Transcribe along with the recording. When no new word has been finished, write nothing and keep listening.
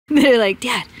They're like,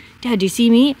 Dad, do you see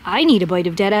me? I need a bite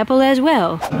of that apple as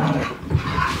well.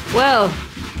 Well,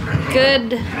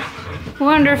 good,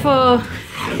 wonderful,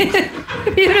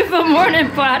 beautiful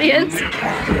morning, audience.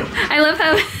 I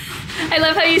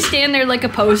love how you stand there like a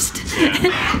post.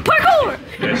 Parkour!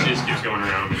 Yeah, she just keeps going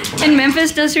around. And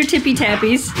Memphis does her tippy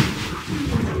tappies.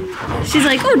 She's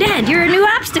like, oh, Dad, you're a new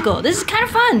obstacle. This is kind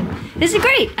of fun. This is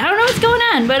great. I don't know what's going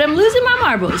on, but I'm losing my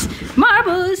marbles.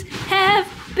 Marbles have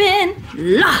been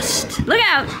lost. Look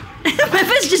out.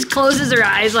 Memphis just closes her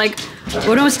eyes like,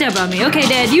 oh, don't step on me. Okay,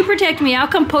 Dad, you protect me. I'll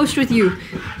come post with you.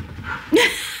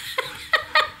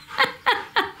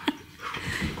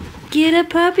 Get a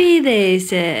puppy, they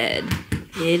said.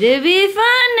 It'll be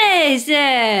fun, they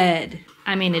said.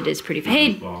 I mean, it is pretty fun.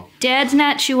 Hey, Dad's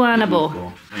not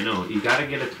chew-onable. I know. You gotta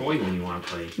get a toy when you want to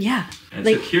play. Yeah. That's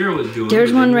like, what Kira was doing.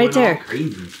 There's one right there.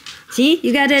 Crazy. See?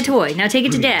 You got that toy. Now take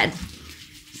it to Dad.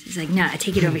 He's like, nah,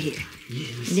 take it over here.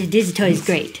 Yes. This toy is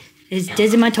great. This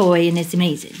is my toy, and it's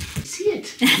amazing. See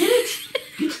it. Get it.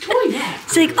 Get the toy back.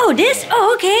 It's like, oh, this?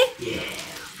 Oh, okay. Yeah.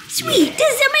 Sweet.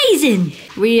 This is amazing.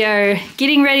 We are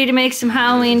getting ready to make some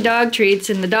Halloween dog treats,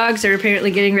 and the dogs are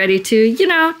apparently getting ready to, you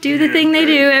know, do the thing they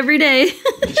do every day.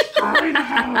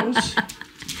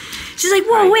 She's like,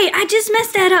 whoa, wait, I just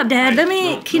messed that up, Dad. Let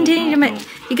me continue to make...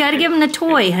 You gotta give him the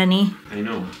toy, honey. I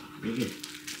know.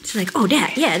 She's like, oh,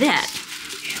 Dad, yeah, that.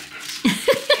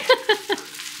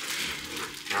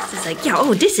 She's like, yeah,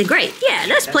 oh, this is great. Yeah,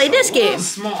 let's play this game. It's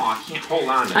small. I can't hold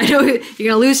on to it. I know,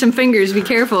 you're gonna lose some fingers. Be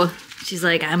careful. She's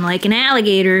like, I'm like an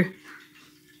alligator.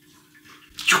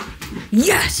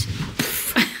 Yes!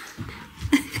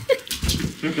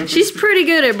 She's pretty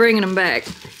good at bringing them back.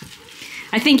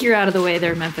 I think you're out of the way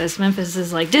there, Memphis. Memphis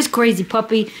is like, this crazy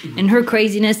puppy and her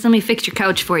craziness. Let me fix your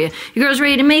couch for you. You girls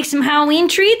ready to make some Halloween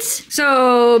treats?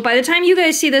 So by the time you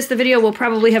guys see this, the video will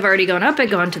probably have already gone up and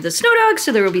gone to the Snow Dogs,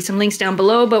 so there will be some links down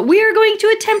below. But we are going to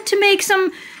attempt to make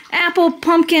some apple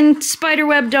pumpkin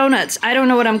spiderweb donuts. I don't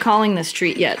know what I'm calling this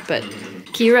treat yet, but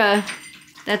Kira,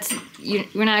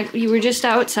 you were just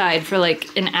outside for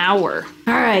like an hour.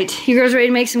 All right, you girls ready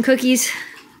to make some cookies?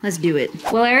 Let's do it.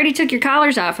 Well, I already took your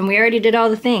collars off and we already did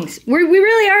all the things. We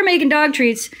really are making dog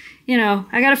treats. You know,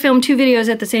 I gotta film 2 videos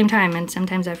at the same time and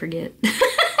sometimes I forget.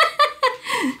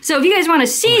 So if you guys wanna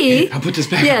see... Okay, I'll put this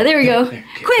back. Yeah, there we go. There.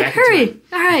 Okay, quick, hurry.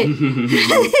 All right.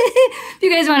 If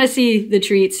you guys wanna see the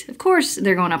treats, of course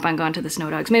they're going up on Gone to the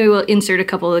Snow Dogs. Maybe we'll insert a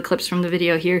couple of the clips from the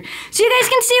video here so you guys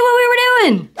can see what we were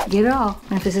doing. Get it all.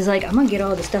 Memphis is like, I'm gonna get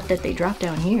all the stuff that they drop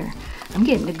down here. I'm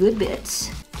getting the good bits.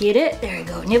 Get it? There you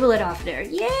go. Nibble it off there.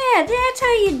 Yeah, that's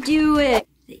how you do it.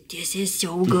 This is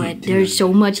so good. There's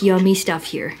so much yummy stuff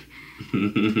here.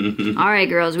 All right,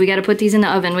 girls, we got to put these in the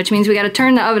oven, which means we got to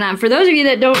turn the oven on. For those of you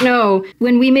that don't know,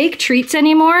 when we make treats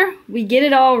anymore, we get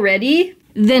it all ready,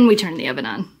 then we turn the oven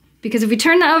on. Because if we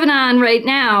turn the oven on right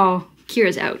now,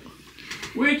 Kira's out.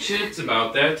 Which it's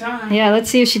about that time. Yeah, let's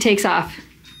see if she takes off.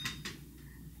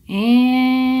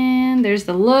 And there's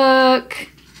the look.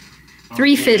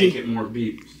 350. Make it more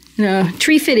beeps. No,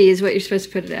 350 is what you're supposed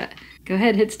to put it at. Go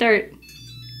ahead, hit start.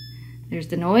 There's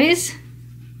the noise.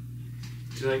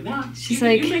 She's like, no, she's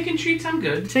you're making treats, I'm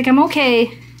good. It's like, I'm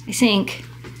okay, I think.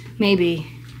 Maybe.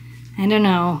 I don't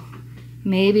know.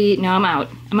 Maybe. No, I'm out.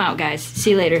 I'm out, guys.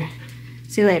 See you later.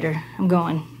 See you later. I'm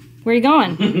going. Where are you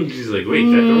going? She's like, wait,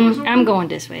 that door was open? I'm going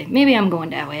this way. Maybe I'm going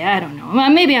that way. I don't know.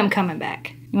 Maybe I'm coming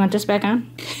back. You want this back on?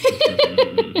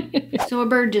 So a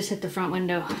bird just hit the front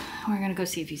window. We're gonna go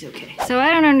see if he's okay. So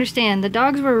I don't understand. The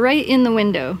dogs were right in the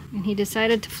window and he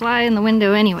decided to fly in the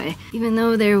window anyway, even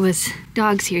though there was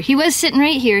dogs here. He was sitting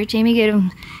right here. Jamie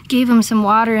gave him some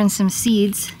water and some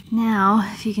seeds. Now,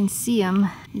 if you can see him,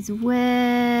 he's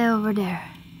way over there.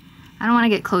 I don't want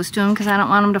to get close to him because I don't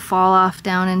want him to fall off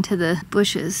down into the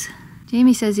bushes.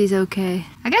 Jamie says he's okay.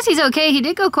 I guess he's okay. He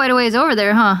did go quite a ways over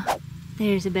there, huh?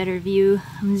 There's a better view.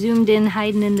 I'm zoomed in,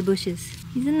 hiding in the bushes.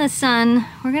 He's in the sun.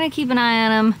 We're gonna keep an eye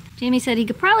on him. Jamie said he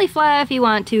could probably fly if he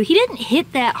wanted to. He didn't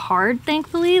hit that hard,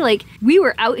 thankfully. Like, we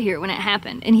were out here when it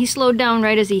happened, and he slowed down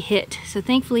right as he hit. So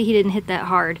thankfully he didn't hit that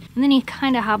hard. And then he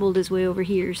kind of hobbled his way over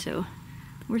here, so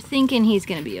we're thinking he's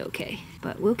gonna be okay.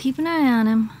 But we'll keep an eye on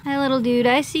him. Hi, little dude,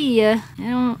 I see ya.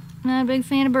 Not a big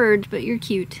fan of birds, but you're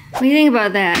cute. What do you think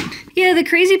about that? Yeah, the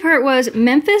crazy part was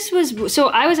Memphis was, so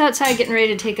I was outside getting ready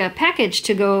to take a package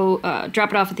to go drop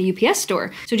it off at the UPS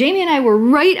store. So Jamie and I were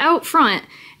right out front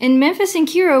and Memphis and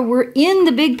Kira were in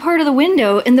the big part of the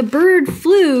window and the bird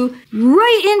flew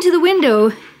right into the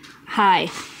window high,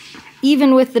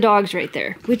 even with the dogs right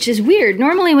there, which is weird.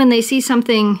 Normally when they see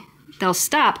something they'll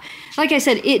stop. Like I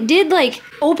said, it did like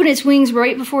open its wings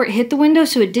right before it hit the window,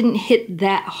 so it didn't hit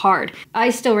that hard.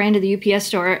 I still ran to the UPS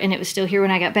store and it was still here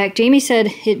when I got back. Jamie said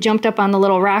it jumped up on the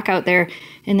little rock out there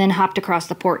and then hopped across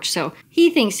the porch. So he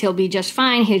thinks he'll be just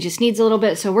fine. He just needs a little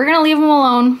bit. So we're gonna leave him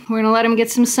alone. We're gonna let him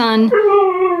get some sun.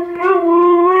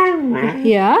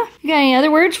 Yeah? You got any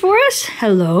other words for us?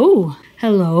 Hello.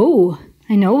 Hello.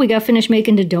 I know we got finished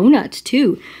making the donuts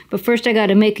too, but first I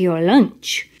gotta make your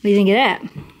lunch. What do you think of that?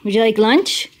 Would you like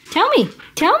lunch? Tell me.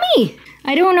 Tell me.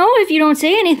 I don't know if you don't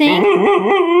say anything.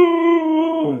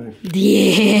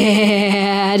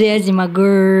 Yeah, that's my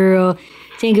girl.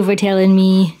 Thank you for telling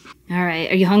me. All right,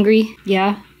 are you hungry?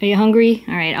 Yeah? Are you hungry?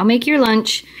 All right, I'll make your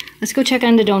lunch. Let's go check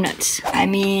on the donuts. I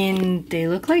mean, they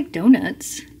look like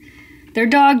donuts. They're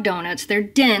dog donuts. They're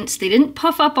dense. They didn't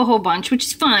puff up a whole bunch, which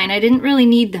is fine. I didn't really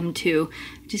need them to.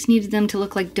 I just needed them to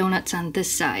look like donuts on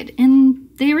this side. And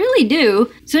they really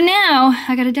do. So now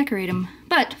I gotta decorate them.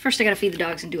 But first I gotta feed the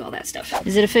dogs and do all that stuff.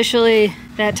 Is it officially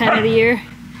that time of the year?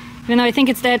 Even though I think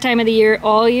it's that time of the year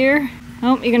all year.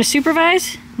 Oh, you're gonna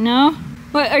supervise? No?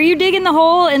 What, are you digging the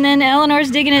hole and then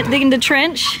Eleanor's digging the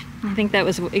trench? I think that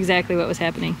was exactly what was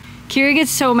happening. Kira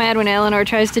gets so mad when Eleanor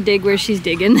tries to dig where she's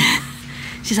digging.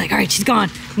 She's like, all right, she's gone.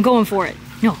 I'm going for it.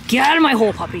 No, get out of my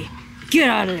hole, puppy. Get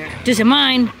out of there. This is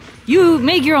mine. You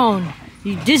make your own.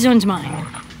 This one's mine.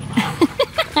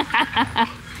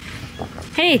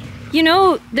 Hey, you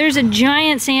know, there's a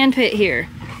giant sand pit here.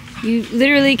 You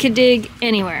literally could dig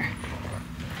anywhere.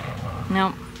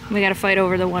 No, we gotta fight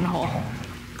over the one hole.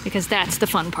 Because that's the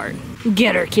fun part.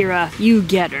 Get her, Kira. You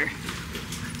get her.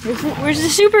 Where's the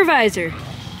supervisor?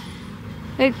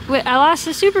 Wait, I lost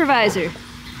the supervisor.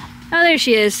 Oh, there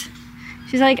she is.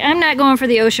 She's like, I'm not going for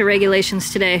the OSHA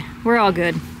regulations today. We're all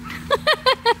good.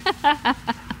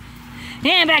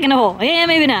 And back in the hole. Yeah,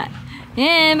 maybe not.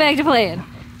 And back to playing.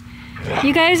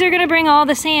 You guys are gonna bring all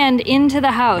the sand into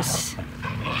the house.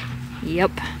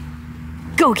 Yep.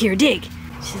 Go, Kira, dig.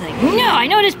 She's like, no, I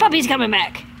know this puppy's coming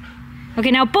back.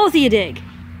 Okay, now both of you dig.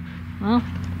 Well,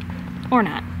 or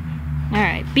not. All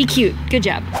right, be cute. Good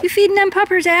job. You feeding them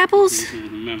puppers apples?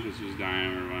 Memphis was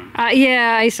dying or what?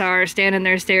 Yeah, I saw her standing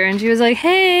there staring. She was like,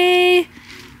 hey,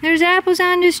 there's apples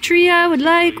on this tree. I would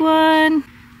like one.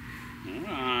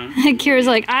 Kira's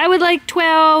like, I would like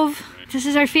 12. This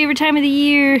is our favorite time of the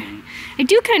year. I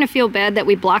do kind of feel bad that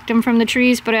we blocked them from the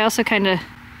trees, but I also kind of...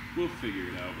 We'll figure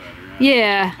it out better.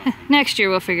 Yeah, next year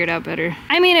we'll figure it out better.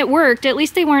 I mean, it worked. At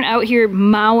least they weren't out here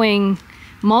mowing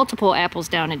multiple apples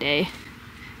down a day.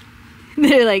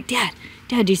 They're like, Dad,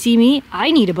 do you see me?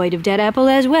 I need a bite of that apple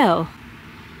as well.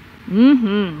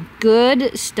 Mm-hmm.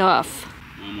 Good stuff.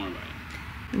 One more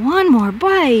bite. One more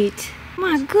bite.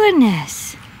 My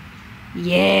goodness.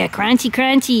 Yeah, crunchy,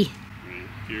 crunchy. Right.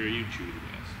 Kira, you chew the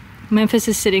best. Memphis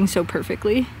is sitting so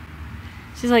perfectly.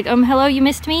 She's like, hello, you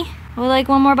missed me? I would like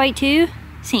one more bite too?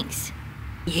 Thanks.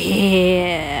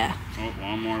 Yeah. Oh,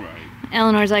 one more bite.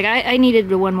 Eleanor's like, I needed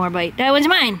one more bite. That one's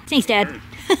mine. Thanks, Dad.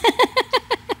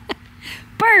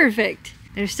 Perfect.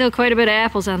 There's still quite a bit of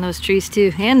apples on those trees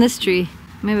too, and this tree.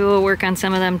 Maybe we'll work on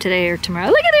some of them today or tomorrow.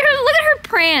 Look at her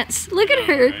prance. Look at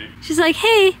her. Right. She's like,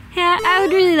 hey, yeah, I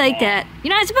would really like that.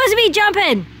 You're not supposed to be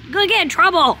jumping. You're gonna get in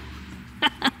trouble.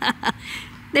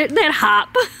 that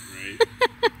hop. Right.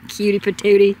 Cutie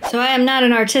patootie. So I am not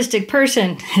an artistic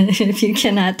person, if you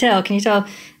cannot tell. Can you tell?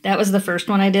 That was the first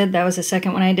one I did. That was the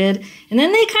second one I did. And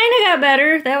then they kind of got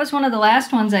better. That was one of the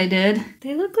last ones I did.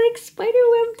 They look like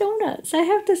spiderweb donuts. I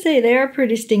have to say, they are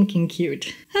pretty stinking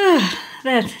cute.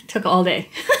 That took all day.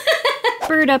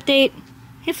 Bird update.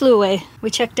 He flew away.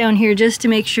 We checked down here just to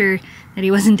make sure that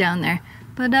he wasn't down there.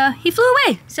 But he flew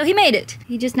away, so he made it.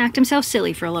 He just knocked himself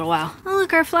silly for a little while. Oh,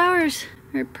 look, our flowers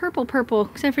are purple,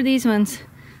 except for these ones.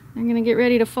 They're gonna get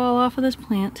ready to fall off of this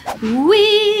plant.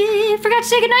 We forgot to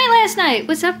say goodnight last night.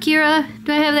 What's up, Kira?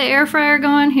 Do I have the air fryer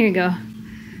going? Here you go.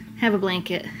 Have a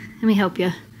blanket. Let me help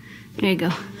you. There you go.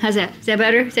 How's that? Is that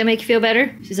better? Does that make you feel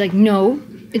better? She's like, no,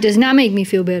 it does not make me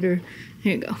feel better.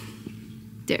 Here you go.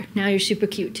 There, now you're super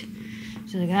cute.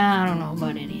 She's like, I don't know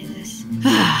about any of this.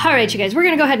 All right, you guys, we're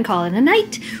gonna go ahead and call it a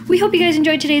night. We hope you guys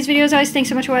enjoyed today's video. As always, thanks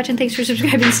so much for watching. Thanks for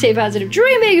subscribing. Stay positive.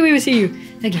 Dream big, and we will see you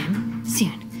again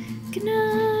soon. Good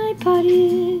night,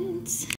 audience.